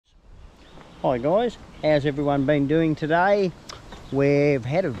Hi guys, how's everyone been doing today? We've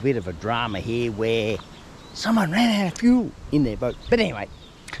had a bit of a drama here where someone ran out of fuel in their boat. But anyway,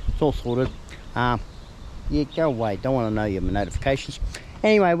 it's all sorted. Yeah, go away, don't want to know your notifications.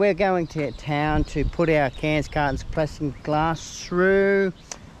 Anyway, we're going to town to put our cans, cartons, plastic, glass through.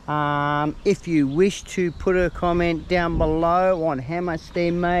 If you wish to put a comment down below on how much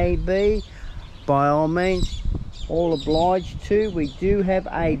there may be, by all means, all obliged to. We do have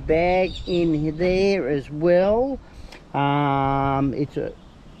a bag in there as well. It's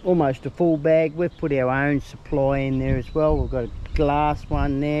almost a full bag. We've put our own supply in there as well. We've got a glass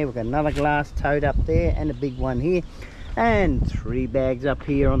one there, we've got another glass tote up there, and a big one here, and 3 bags up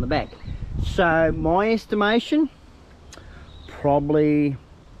here on the back. So my estimation, probably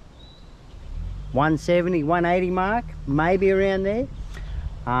 170, 180 mark, maybe around there.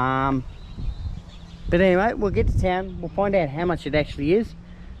 But anyway, we'll get to town, we'll find out how much it actually is,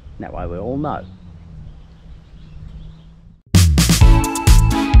 and that way we'll all know.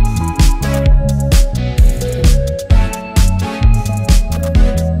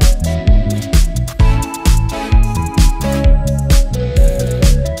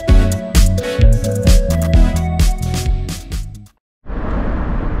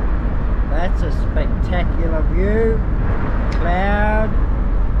 That's a spectacular view, cloud.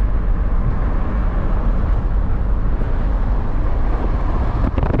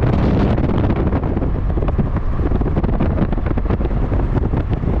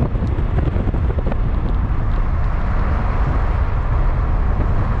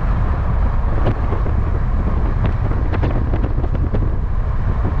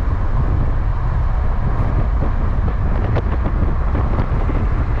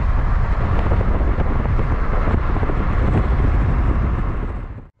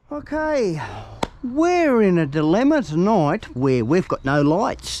 Okay, we're in a dilemma tonight where we've got no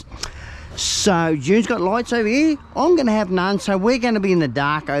lights. So June's got lights over here, I'm going to have none, so we're going to be in the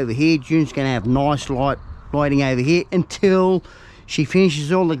dark over here. June's going to have nice lighting over here until she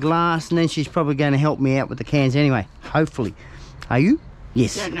finishes all the glass, and then she's probably going to help me out with the cans anyway, hopefully. Are you?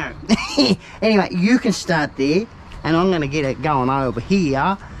 Yes. Don't know. Anyway, you can start there, and I'm going to get it going over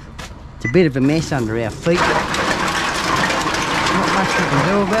here. It's a bit of a mess under our feet. Not much we can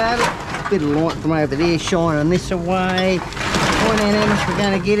do about it. Bit of light from over there shining this away. Find out how much we're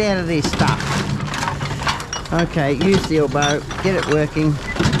going to get out of this stuff. Okay, use the elbow, get it working.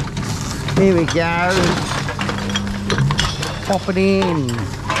 Here we go. Pop it in.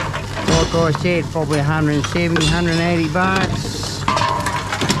 Like I said, probably 170, 180 bucks.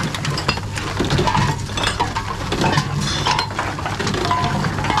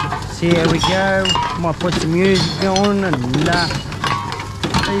 See how we go. Might put some music on, and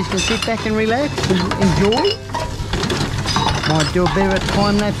so you can sit back and relax and enjoy. Might do a bit of a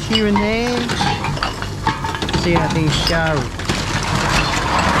time lapse here and there. See how things go.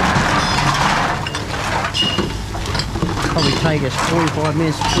 Probably take us 45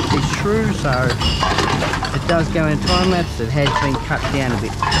 minutes to put this through, so if it does go in time lapse, it has been cut down a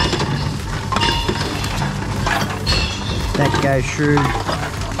bit. That goes through.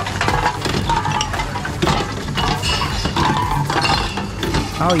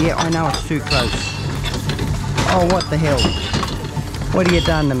 Oh yeah, I know it's too close. Oh, what the hell? What have you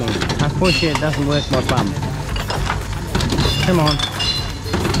done to me? Unfortunately, it doesn't work my bum. Come on.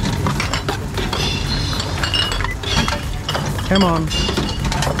 Come on.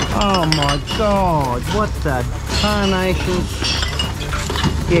 Oh my God, what the tarnations.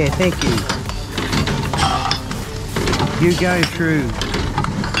 Yeah, thank you. You go through.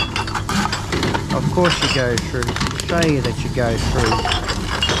 Of course you go through. Show you that you go through.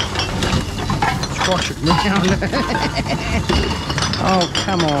 Squash it round. Oh,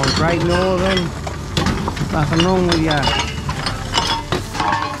 come on, Great Northern. Nothing wrong with you.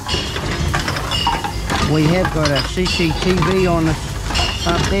 We have got a CCTV on us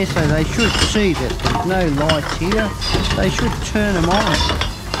up there, so they should see that there's no lights here. They should turn them on.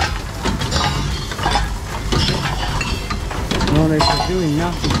 Well, if they're doing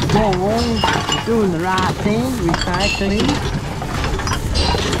nothing wrong, they're doing the right thing, recycling.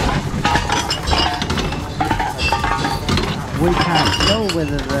 We can't tell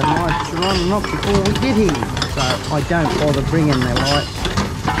whether the lights are on or not before we get here, so I don't bother bringing the light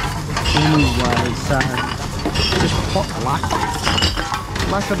anyway. So just pot luck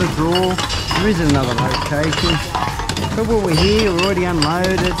of the draw. There is another location, but while we're here, we're already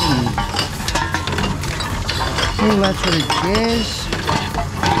unloaded and all that sort of jazz.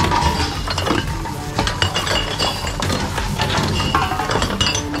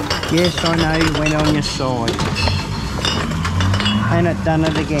 Yes, I know you went on your side. And it done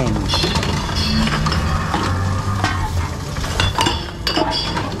it again.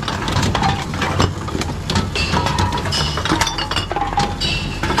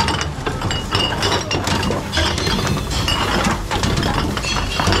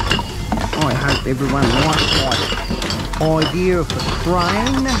 everyone likes my idea of the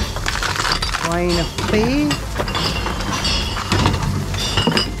crane affair.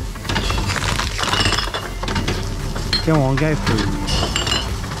 Go on, go through.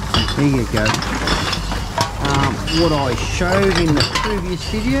 There you go. What I showed in the previous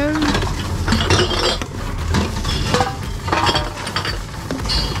video.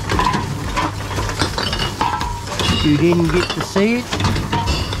 If you didn't get to see it,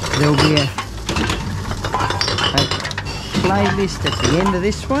 there'll be a playlist at the end of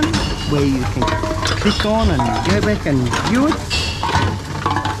this one where you can click on and go back and view it.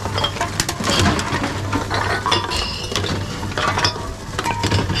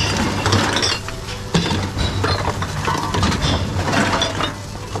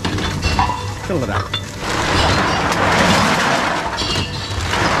 Fill it up.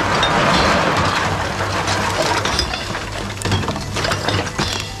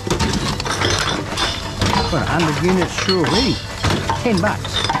 Got 100 units sure already. $10.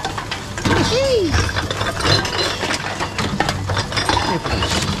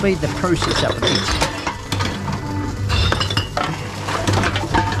 Speed the process up a bit.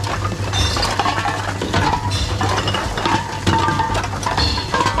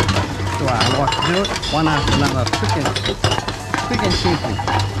 That's the way I like to do it, one after another, quick and simple.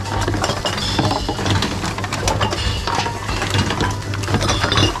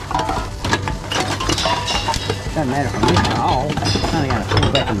 Doesn't matter if I miss the hole, it's only going to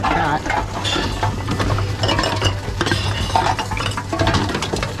fall back in the cart.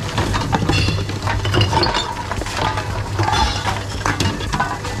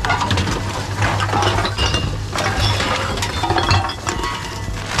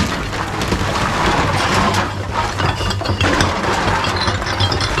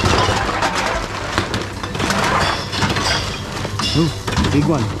 Ooh, big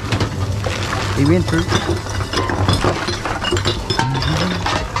one. He went through.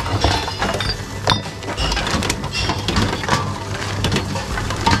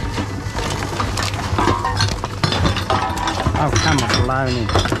 Oh, come on, baloney.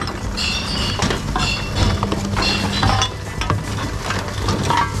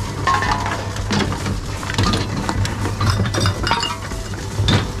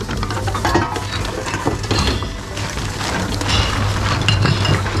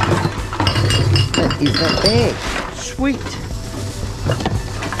 That is that bag. Sweet.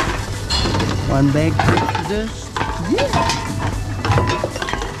 One bag for this. Yeah.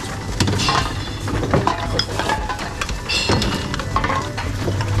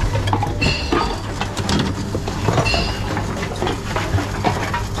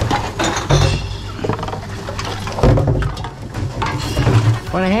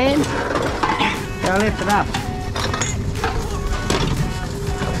 Want a hand? I'll lift it up.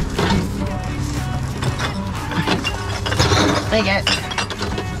 There you go.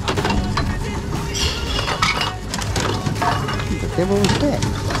 What the devil was that?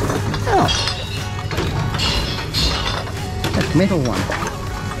 Oh. That's metal one.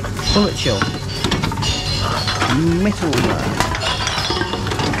 Bullet shell. Metal one.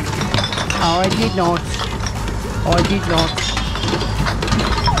 Oh, I did not. I did not.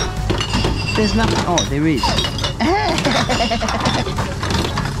 There's nothing. Oh, there is.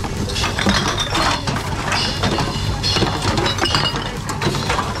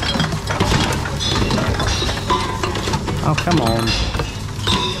 Oh, come on.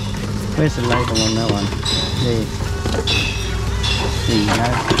 Where's the label on that one? There. There you go.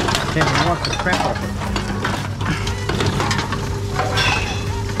 Just wipe the crap off it.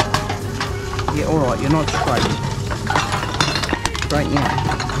 Yeah, alright, you're not straight. Straighten out.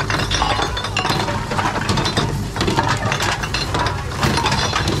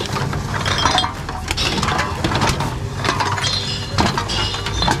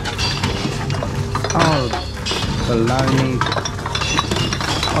 Oh, baloney.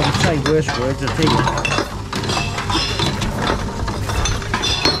 I would say worse words, I tell you.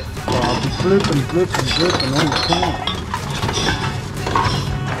 Oh, I'll be blooping all the time.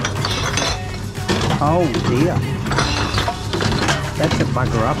 Oh dear. That's a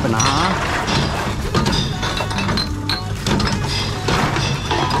bugger up and a half.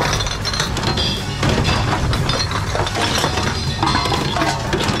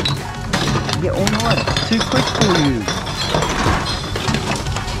 Yeah, alright. Too quick for you.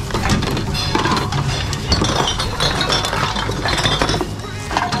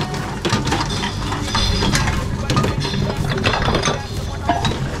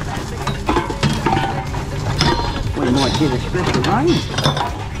 We might get a special rain.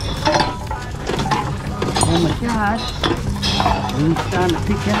 Oh my God. Wind's starting to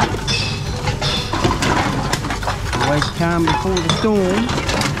pick up. Always calm before the storm.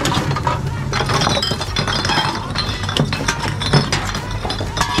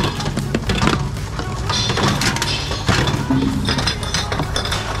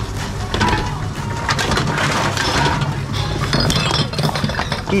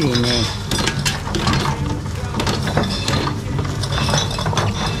 Get in there.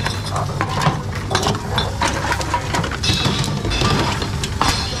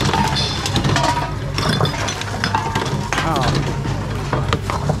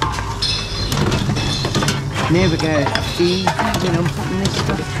 Never go easy when I'm putting this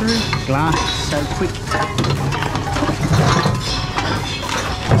stuff through. Glass is so quick.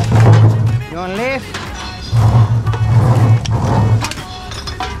 You on left?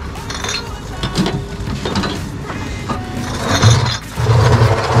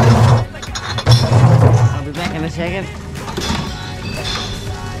 I'll be back in a second.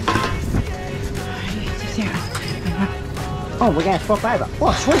 Oh, we're going to swap over.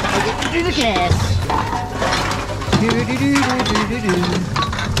 Oh, sweet, I get to do the gas. Do do do do do do do.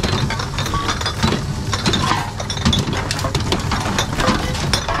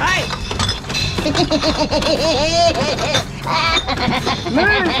 Hey!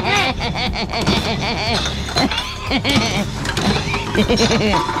 Move!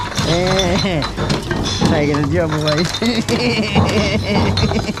 Taking a job away.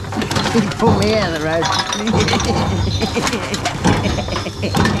 He pulled me out of the road.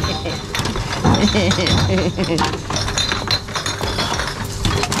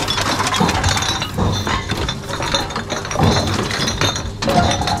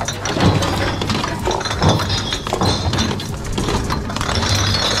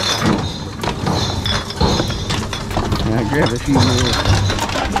 I'll grab a few more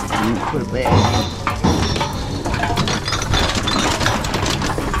and put it back.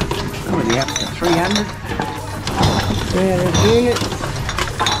 Already up to 300. Yeah, they're doing it.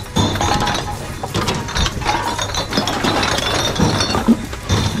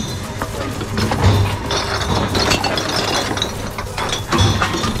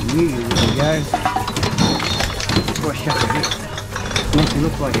 Really good go. Wash up a bit. Makes it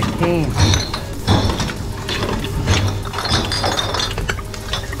look like a can.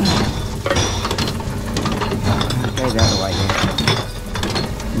 Go the other way there.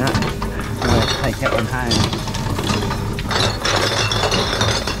 No, I'll have to take that one home.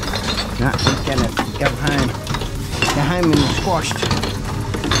 No, it's gonna go home. Go home and squashed.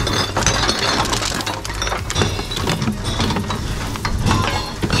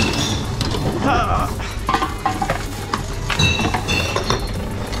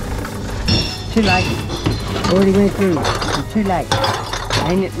 Too late. Already went through. It's too late.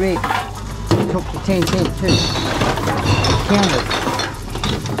 Ain't it red? Took the 10 cents too. Count it.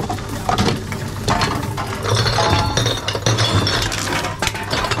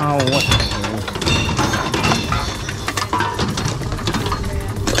 Oh, what the hell?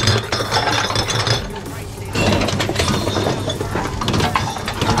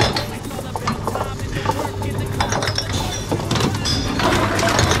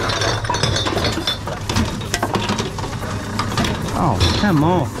 Oh, come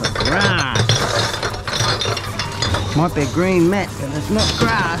off the grass. Might be a green mat, but it's not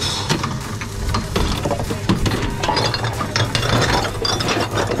grass.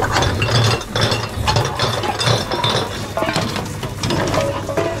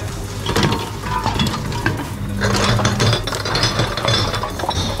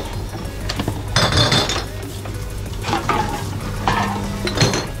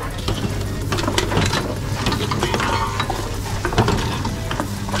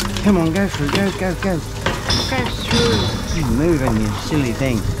 Come on, go through, go, go, go. Go through. You're moving, you silly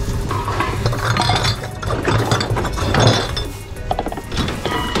thing.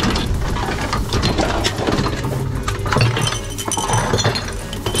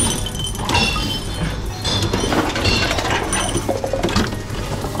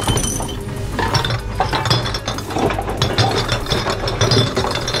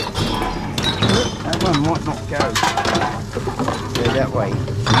 That one might not go. Go that way.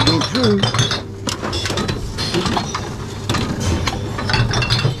 You went through.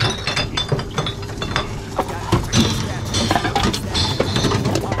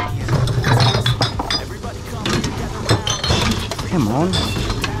 Come on.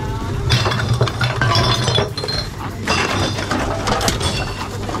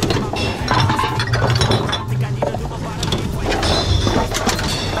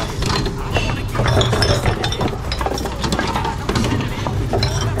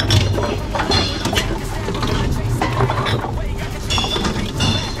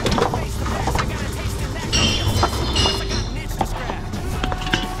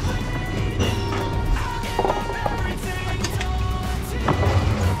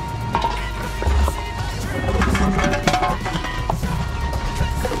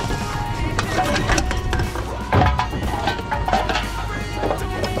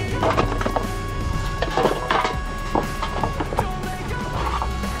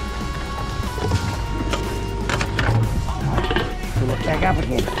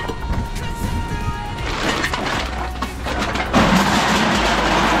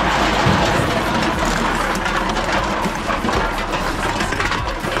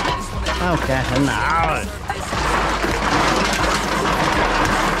 Okay, no.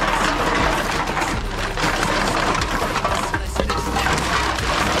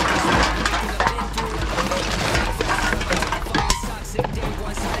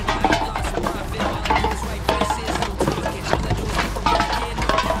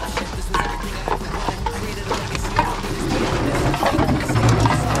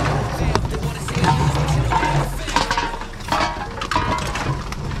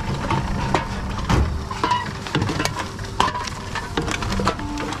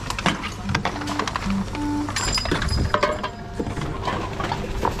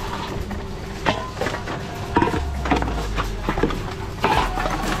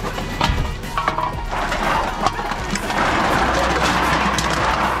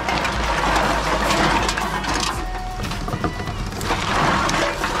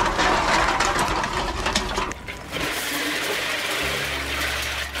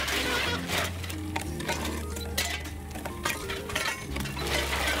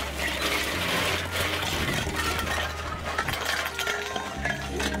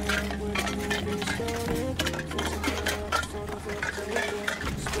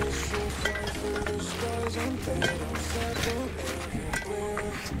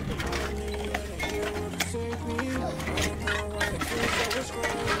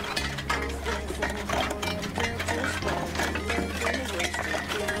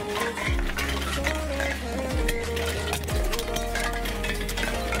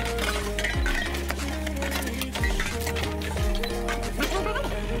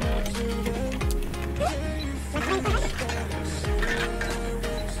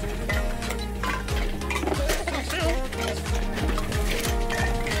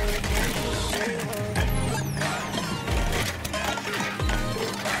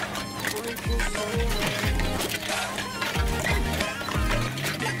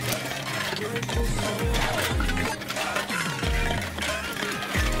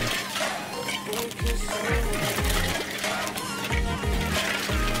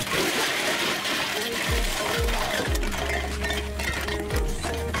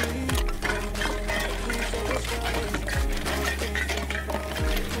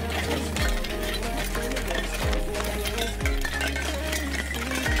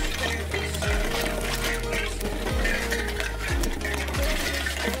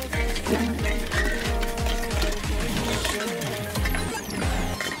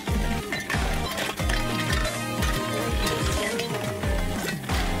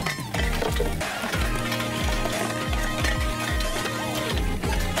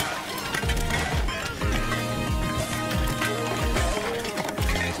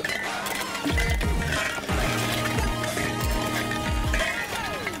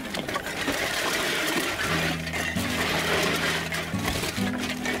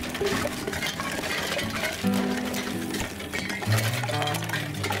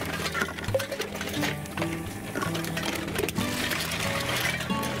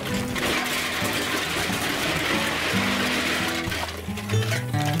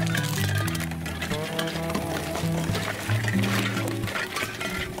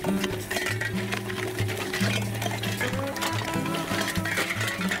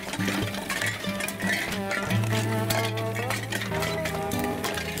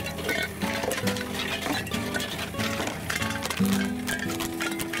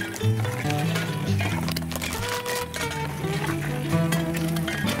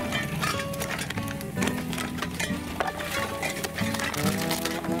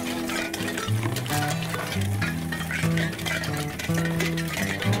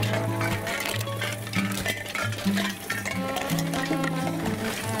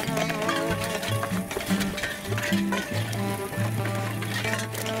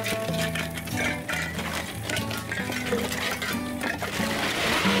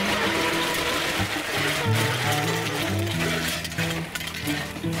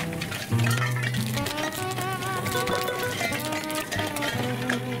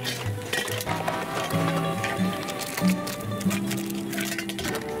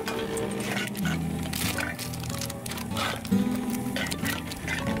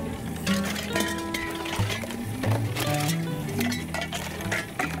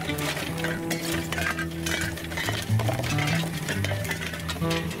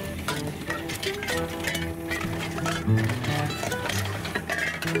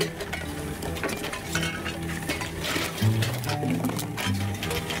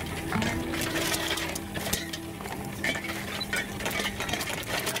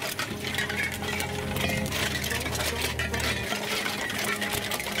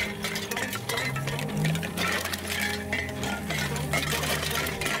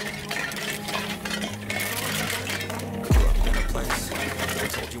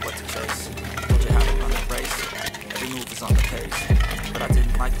 you what to chase. Told you how to run the race. Every move was on the pace, but I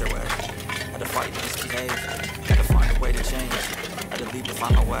didn't like their way. Had to fight and misbehave. Had to find a way to change. Had to leave to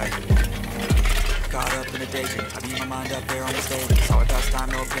find my way. Caught up in a daydream. I beat my mind up there on the stage. It's how I pass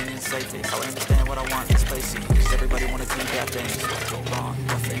time, no opinion, safety. It's how I understand what I want in spacey. Cause everybody wanna do bad things. What go wrong?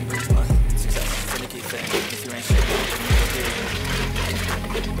 Nothing brings luck. Success is a finicky thing. If you ain't shit, then you do.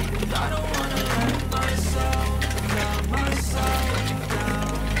 I don't wanna let myself down, myself down.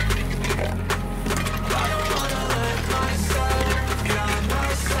 I don't wanna let myself down,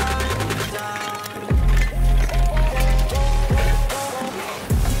 myself down.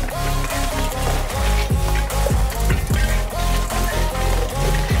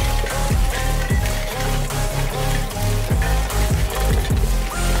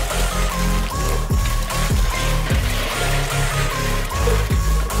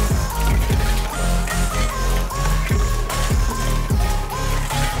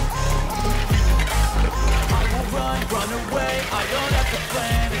 Run away, I don't have to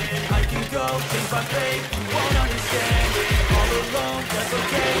plan it. I can go, change my fate, you won't understand it. All alone, that's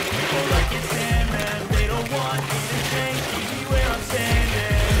okay. People I can't stand, man, they don't want me to change. Keep me where I'm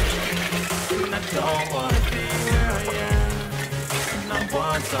standing. And I don't wanna be where I am. And I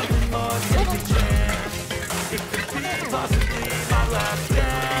want something more, take a chance. It could be possibly my last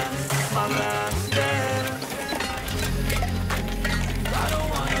dance, my last dance. I don't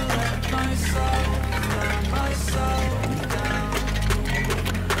wanna let myself down, myself down.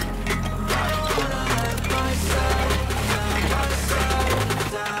 I don't wanna let myself down,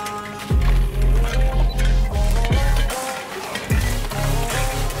 myself down.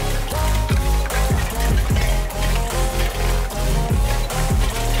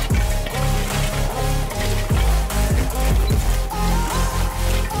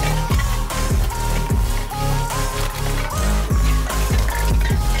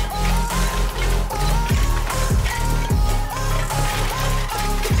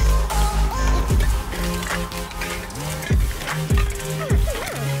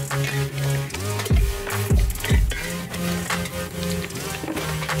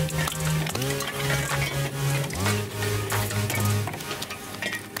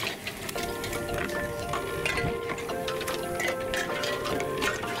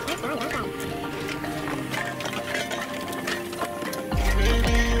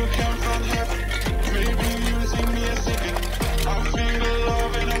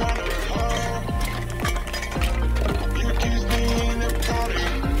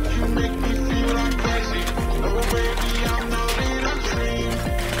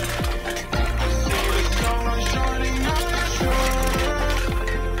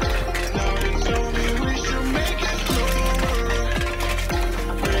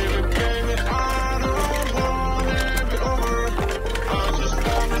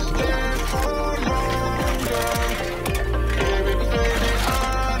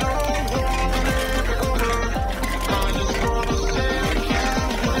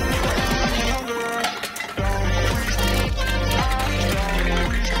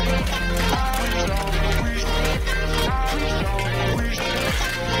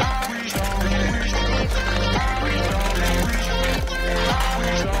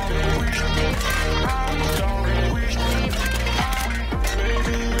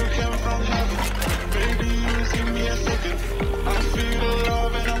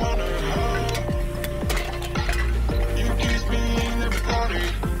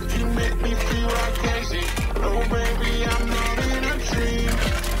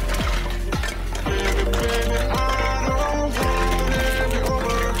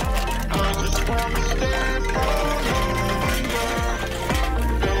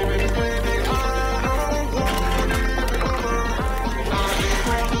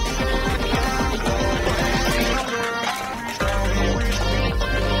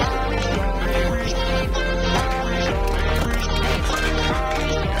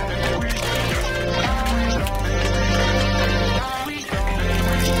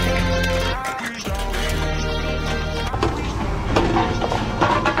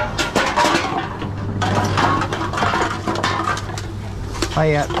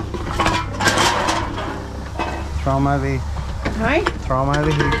 Hey, throw them over here. Hey? Throw them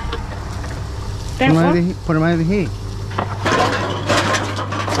over here. Put them over here. Put them over here.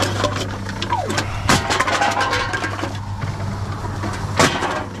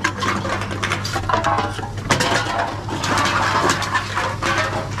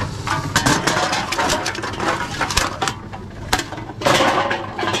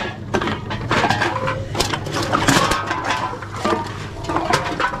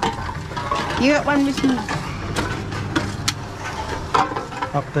 You got one missing.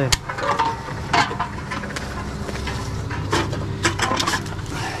 up there.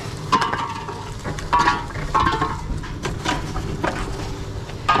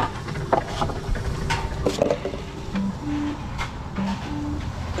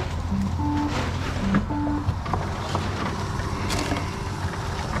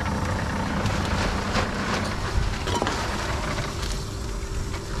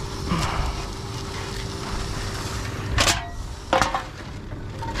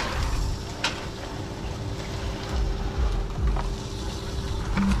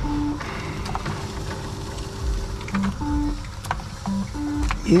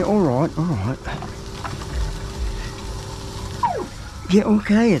 Yeah, alright. Yeah,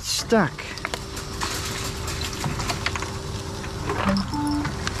 okay, it's stuck.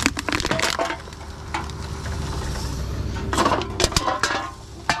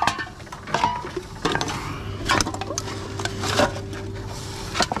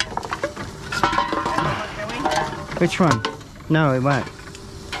 Which one? No, it won't.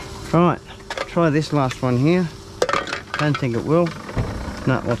 Right, try this last one here. Don't think it will.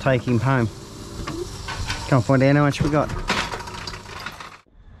 No, we'll take him home. Can't find out how much we got.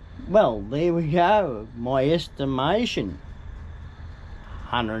 Well, there we go. My estimation.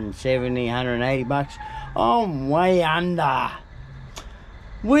 170, 180 bucks. I'm way under.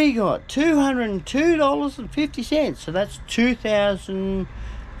 We got $202.50. So that's 2,000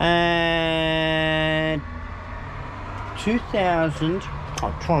 and 2,000.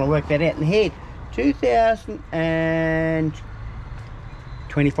 I'm trying to work that out in the head.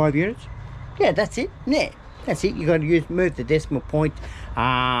 2,025 units. Yeah, that's it. Yeah, that's it. You got to move the decimal point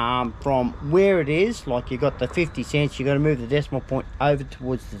from where it is. Like you got the 50 cents, you got to move the decimal point over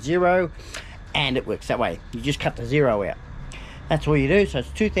towards the zero, and it works that way. You just cut the zero out. That's all you do. So it's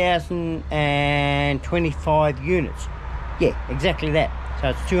 2,025 units. Yeah, exactly that. So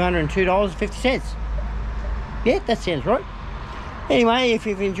it's $202.50. Yeah, that sounds right. Anyway, if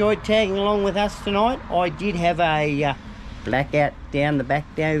you've enjoyed tagging along with us tonight, I did have a blackout down the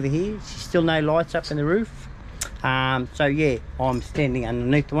back down over here. Still no lights up in the roof. So yeah, I'm standing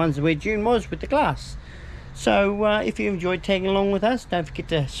underneath the ones where June was with the glass. So if you enjoyed tagging along with us, don't forget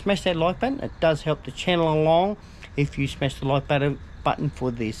to smash that like button. It does help the channel along if you smash the like button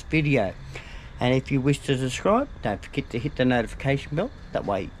for this video. And if you wish to subscribe, don't forget to hit the notification bell. That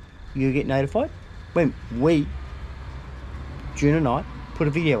way you get notified when we, June and I, put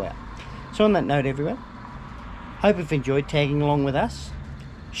a video out. So on that note, everyone, hope you've enjoyed tagging along with us,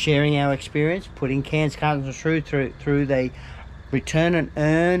 sharing our experience, putting cans, cartons through the return and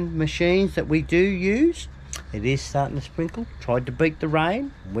earn machines that we do use. It is starting to sprinkle. Tried to beat the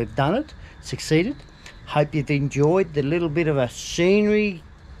rain. We've done it. Succeeded. Hope you've enjoyed the little bit of a scenery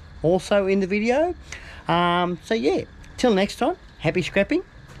also in the video. So yeah, till next time, happy scrapping,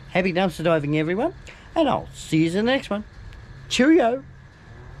 happy dumpster diving everyone, and I'll see you in the next one. Cheerio.